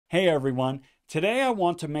Hey everyone, today I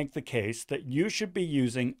want to make the case that you should be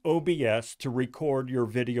using OBS to record your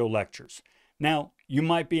video lectures. Now, you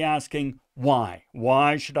might be asking, why?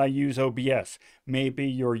 Why should I use OBS? Maybe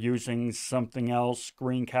you're using something else,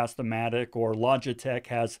 Screencast-O-Matic or Logitech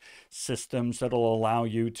has systems that'll allow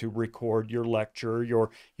you to record your lecture,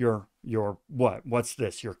 what's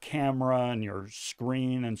this? Your camera and your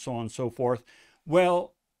screen and so on and so forth.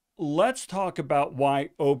 Well, let's talk about why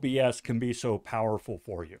OBS can be so powerful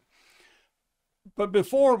for you. But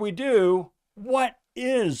before we do, what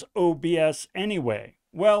is OBS anyway?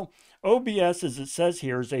 Well, OBS, as it says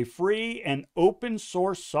here, is a free and open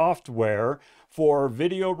source software for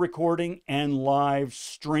video recording and live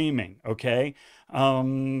streaming, okay?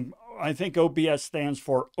 I think OBS stands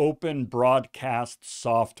for Open Broadcast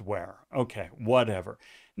Software. Okay, whatever.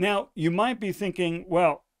 Now, you might be thinking,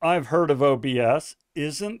 well, I've heard of OBS.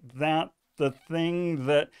 Isn't that the thing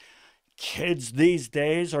that kids these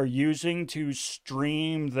days are using to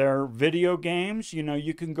stream their video games? You know,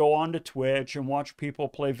 you can go onto Twitch and watch people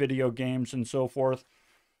play video games and so forth.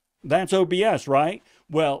 That's OBS, right?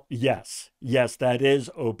 Well, yes, that is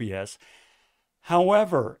OBS.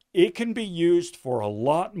 However, it can be used for a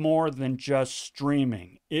lot more than just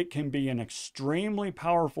streaming. It can be an extremely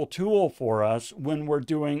powerful tool for us when we're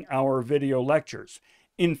doing our video lectures.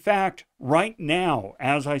 In fact, right now,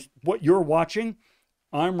 what you're watching,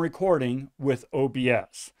 I'm recording with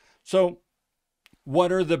OBS. So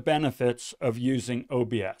what are the benefits of using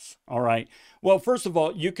OBS? All right. Well, first of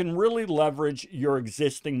all, you can really leverage your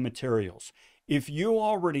existing materials. If you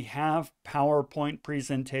already have PowerPoint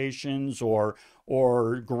presentations or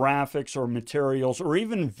graphics or materials or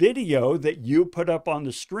even video that you put up on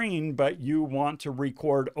the screen, but you want to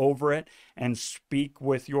record over it and speak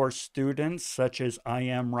with your students, such as I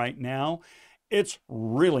am right now, it's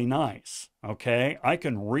really nice, okay? I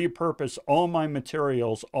can repurpose all my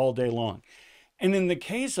materials all day long. And in the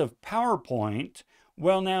case of PowerPoint,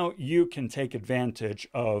 well, now you can take advantage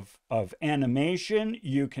of animation.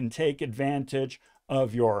 You can take advantage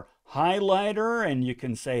of your highlighter and you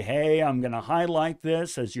can say, hey, I'm going to highlight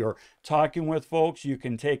this as you're talking with folks. You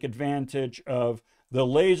can take advantage of the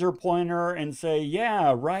laser pointer and say,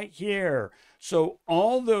 yeah, right here. So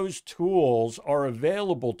all those tools are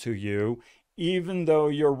available to you even though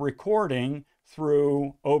you're recording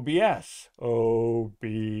through OBS. OBS.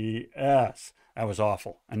 That was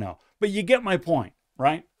awful, I know. But you get my point,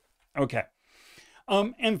 right? Okay.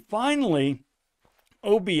 And finally,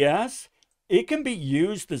 OBS, it can be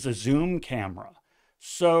used as a Zoom camera.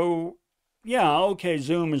 So, yeah, okay,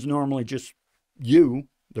 Zoom is normally just you,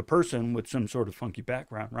 the person with some sort of funky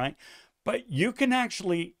background, right? But you can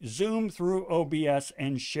actually zoom through OBS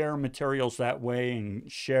and share materials that way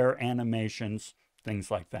and share animations,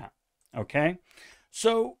 things like that. Okay?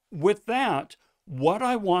 So with that, what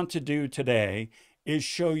I want to do today is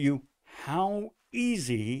show you how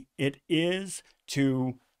easy it is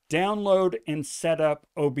to download and set up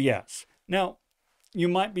OBS. Now, you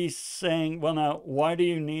might be saying, well, now, why do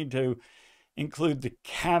you need to include the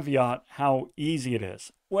caveat how easy it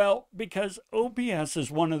is? Well, because OBS is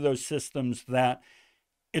one of those systems that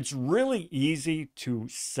it's really easy to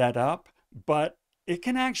set up, but it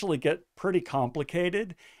can actually get pretty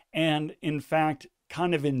complicated and, in fact,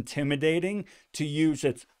 kind of intimidating to use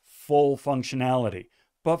its full functionality.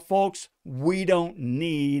 But folks, we don't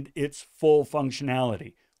need its full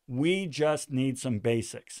functionality. We just need some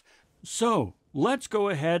basics. So let's go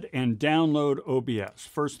ahead and download OBS.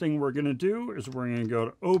 First thing we're going to do is we're going to go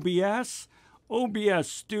to OBS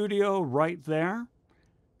Studio right there.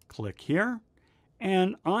 Click here.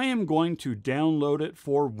 And I am going to download it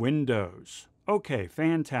for Windows. Okay,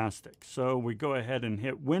 fantastic. So we go ahead and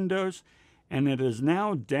hit Windows, and it is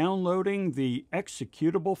now downloading the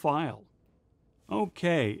executable file.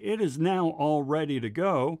 Okay, it is now all ready to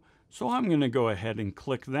go. So I'm going to go ahead and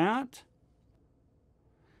click that.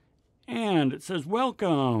 And it says,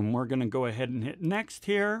 welcome. We're going to go ahead and hit next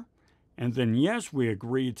here. And then, yes, we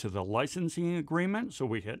agreed to the licensing agreement. So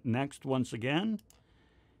we hit next once again.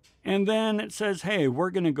 And then it says, hey,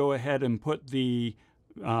 we're going to go ahead and put the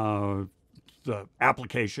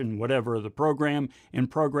application, whatever, the program in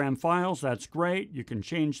program files. That's great. You can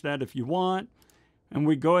change that if you want. And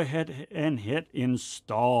we go ahead and hit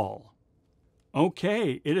install.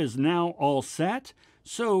 Okay, it is now all set.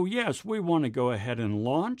 So yes, we want to go ahead and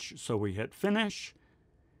launch. So we hit finish.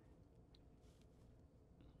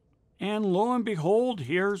 And lo and behold,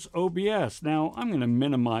 here's OBS. Now I'm going to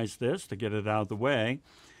minimize this to get it out of the way.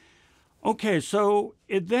 Okay, so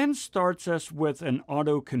it then starts us with an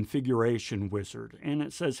auto configuration wizard. And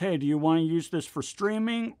it says, hey, do you want to use this for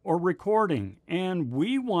streaming or recording? And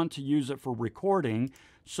we want to use it for recording.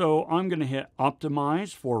 So I'm going to hit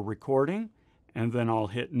optimize for recording, and then I'll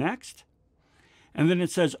hit next. And then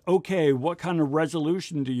it says, okay, what kind of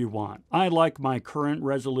resolution do you want? I like my current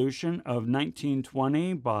resolution of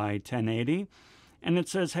 1920 by 1080. And it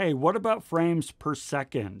says, hey, what about frames per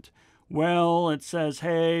second? Well, it says,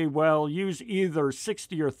 hey, well, use either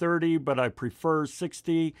 60 or 30, but I prefer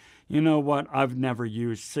 60. You know what? I've never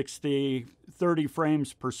used 60. 30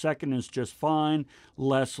 frames per second is just fine.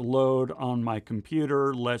 Less load on my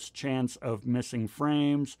computer, less chance of missing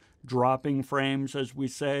frames, dropping frames, as we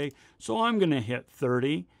say. So I'm going to hit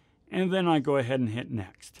 30, and then I go ahead and hit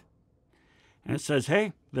next. And it says,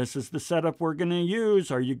 hey, this is the setup we're going to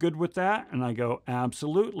use. Are you good with that? And I go,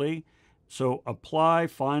 absolutely. So apply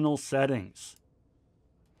final settings.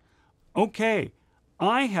 Okay,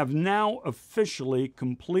 I have now officially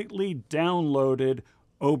completely downloaded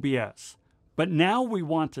OBS. But now we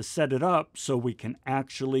want to set it up so we can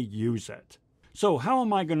actually use it. So how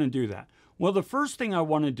am I going to do that? Well, the first thing I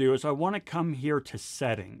want to do is I want to come here to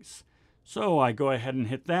settings. So I go ahead and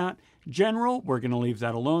hit that. General, we're going to leave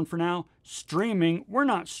that alone for now. Streaming, we're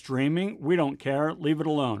not streaming. We don't care. Leave it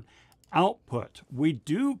alone. Output, we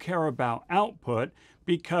do care about output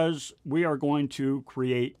because we are going to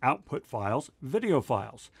create output files, video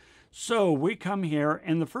files. So we come here,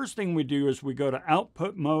 and the first thing we do is we go to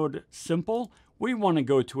output mode simple. We want to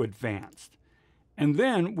go to advanced. And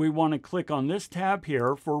then we want to click on this tab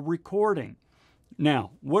here for recording.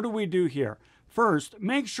 Now, what do we do here? First,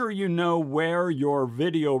 make sure you know where your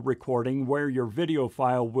video recording, where your video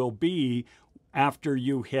file will be after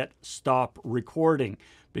you hit stop recording.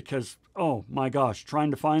 Because, oh my gosh, trying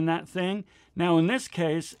to find that thing. Now in this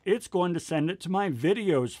case, it's going to send it to my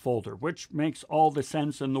videos folder, which makes all the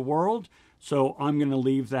sense in the world. So I'm going to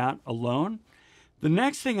leave that alone. The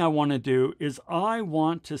next thing I want to do is I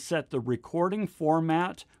want to set the recording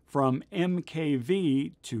format from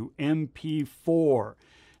MKV to MP4.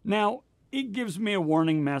 Now, it gives me a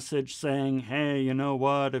warning message saying, hey, you know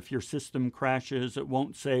what, if your system crashes, it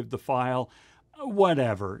won't save the file.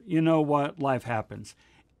 Whatever, you know what, life happens.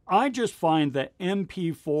 I just find that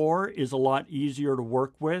MP4 is a lot easier to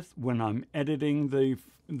work with when I'm editing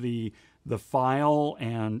the file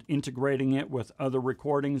and integrating it with other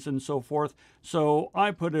recordings and so forth. So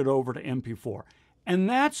I put it over to MP4. And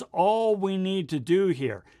that's all we need to do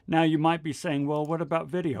here. Now you might be saying, well, what about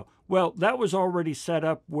video? Well, that was already set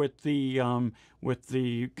up with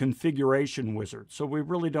the configuration wizard. So we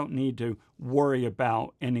really don't need to worry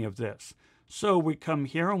about any of this. So we come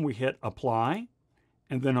here and we hit apply.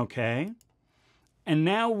 And then OK. And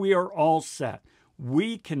now we are all set.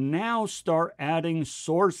 We can now start adding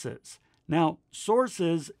sources. Now,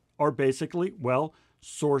 sources are basically, well,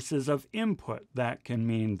 sources of input. That can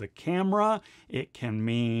mean the camera. It can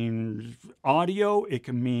mean audio. It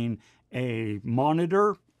can mean a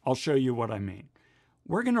monitor. I'll show you what I mean.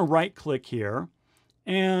 We're going to right click here.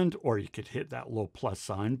 Or you could hit that little plus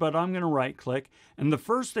sign, but I'm going to right click. And the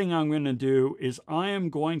first thing I'm going to do is I am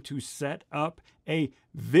going to set up a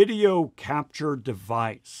video capture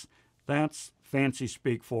device. That's fancy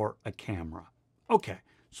speak for a camera. Okay,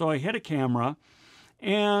 so I hit a camera,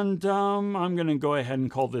 and I'm going to go ahead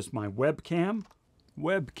and call this my webcam.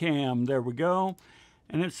 Webcam, there we go.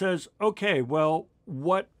 And it says, okay, well,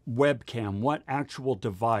 what webcam, what actual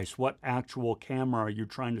device, what actual camera are you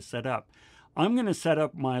trying to set up? I'm going to set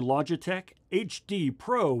up my Logitech HD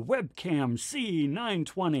Pro Webcam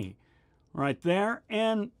C920 right there.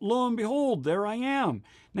 And lo and behold, there I am.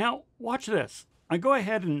 Now, watch this. I go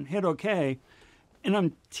ahead and hit OK, and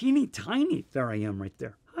I'm teeny tiny. There I am right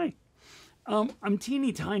there. Hi. I'm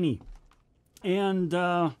teeny tiny, and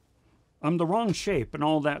I'm the wrong shape and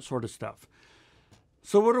all that sort of stuff.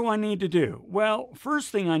 So what do I need to do? Well, first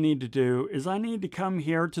thing I need to do is I need to come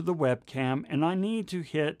here to the webcam and I need to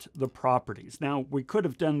hit the properties. Now, we could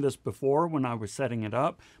have done this before when I was setting it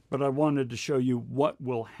up, but I wanted to show you what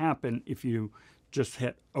will happen if you just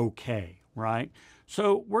hit OK, right?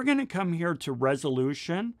 So we're going to come here to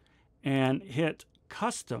resolution and hit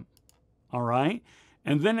custom, all right?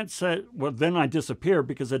 And then it said, well, then I disappear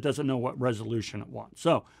because it doesn't know what resolution it wants.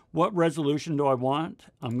 So what resolution do I want?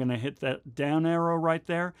 I'm going to hit that down arrow right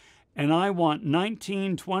there. And I want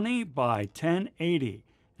 1920 by 1080.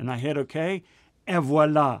 And I hit OK. Et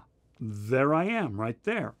voila. There I am right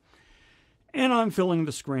there. And I'm filling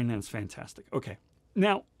the screen, and it's fantastic. Okay.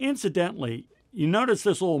 Now, incidentally, you notice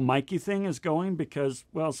this little mic-y thing is going because,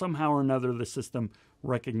 well, somehow or another the system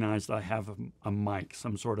recognized I have a mic,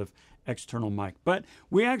 some sort of external mic. But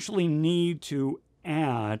we actually need to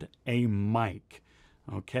add a mic.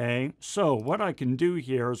 Okay, so what I can do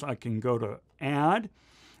here is I can go to Add,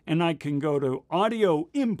 and I can go to Audio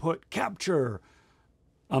Input Capture.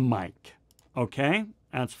 a mic. Okay,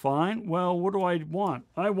 that's fine. Well, what do I want?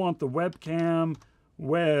 I want the webcam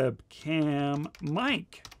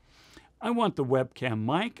mic. I want the webcam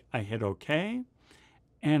mic. I hit OK.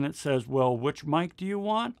 And it says, well, which mic do you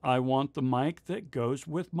want? I want the mic that goes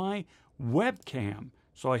with my webcam.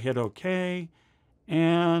 So I hit OK.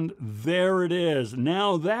 And there it is.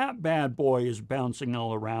 Now that bad boy is bouncing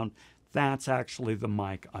all around. That's actually the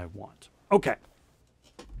mic I want. Okay.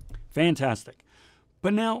 Fantastic.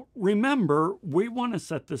 But now remember, we want to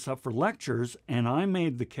set this up for lectures, and I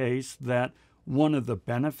made the case that one of the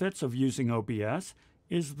benefits of using OBS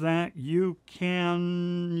is that you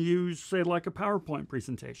can use, say, like a PowerPoint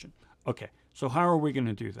presentation. Okay, so how are we going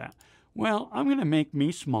to do that? Well, I'm going to make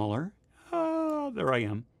me smaller. There I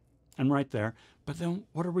am, and right there. But then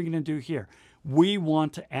what are we going to do here? We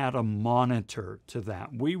want to add a monitor to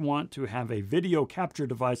that. We want to have a video capture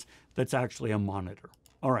device that's actually a monitor.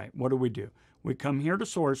 All right, what do? We come here to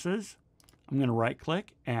Sources. I'm going to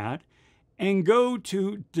right-click, Add, and go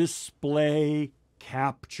to Display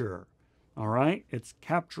Capture. All right, it's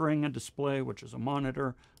capturing a display, which is a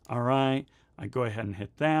monitor. All right, I go ahead and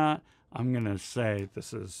hit that. I'm going to say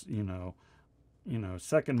this is,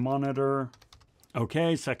 second monitor.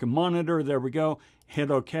 Okay, second monitor, there we go.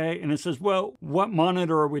 Hit OK, and it says, well, what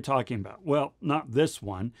monitor are we talking about? Well, not this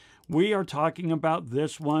one. We are talking about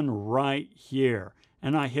this one right here.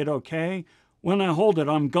 And I hit OK. When I hold it,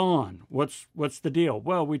 I'm gone. What's the deal?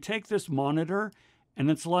 Well, we take this monitor,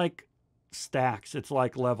 and it's like stacks. It's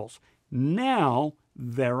like levels. Now,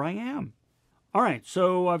 there I am. All right,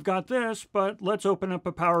 so I've got this, but let's open up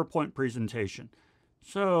a PowerPoint presentation.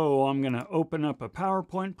 So I'm going to open up a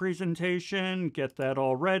PowerPoint presentation, get that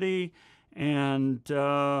all ready, and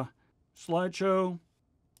slideshow.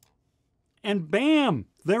 And bam,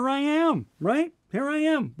 there I am, right? Here I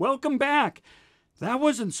am. Welcome back. That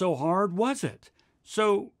wasn't so hard, was it?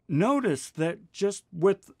 So notice that just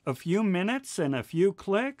with a few minutes and a few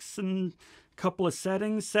clicks and a couple of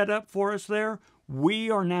settings set up for us there,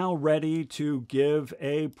 we are now ready to give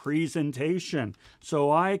a presentation.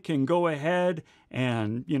 So I can go ahead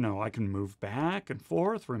and, I can move back and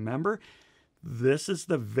forth. Remember, this is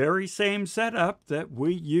the very same setup that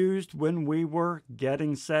we used when we were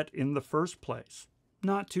getting set in the first place.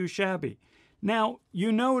 Not too shabby. Now,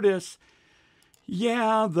 you notice,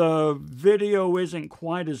 yeah, the video isn't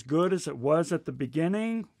quite as good as it was at the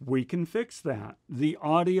beginning. We can fix that. The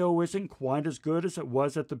audio isn't quite as good as it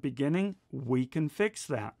was at the beginning. We can fix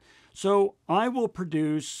that. So I will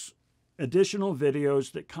produce additional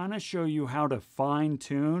videos that kind of show you how to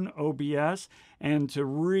fine-tune OBS and to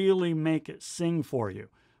really make it sing for you.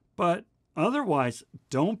 But otherwise,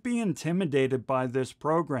 don't be intimidated by this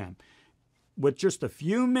program. With just a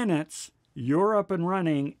few minutes, you're up and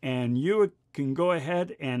running, and you can go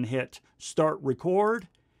ahead and hit Start Record.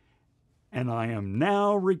 And I am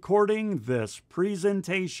now recording this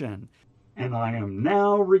presentation.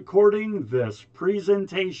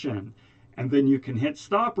 And then you can hit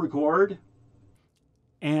Stop Record,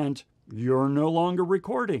 and you're no longer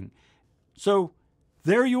recording. So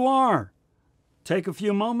there you are. Take a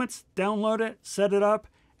few moments, download it, set it up,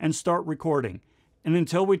 and start recording. And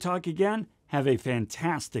until we talk again, have a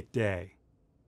fantastic day.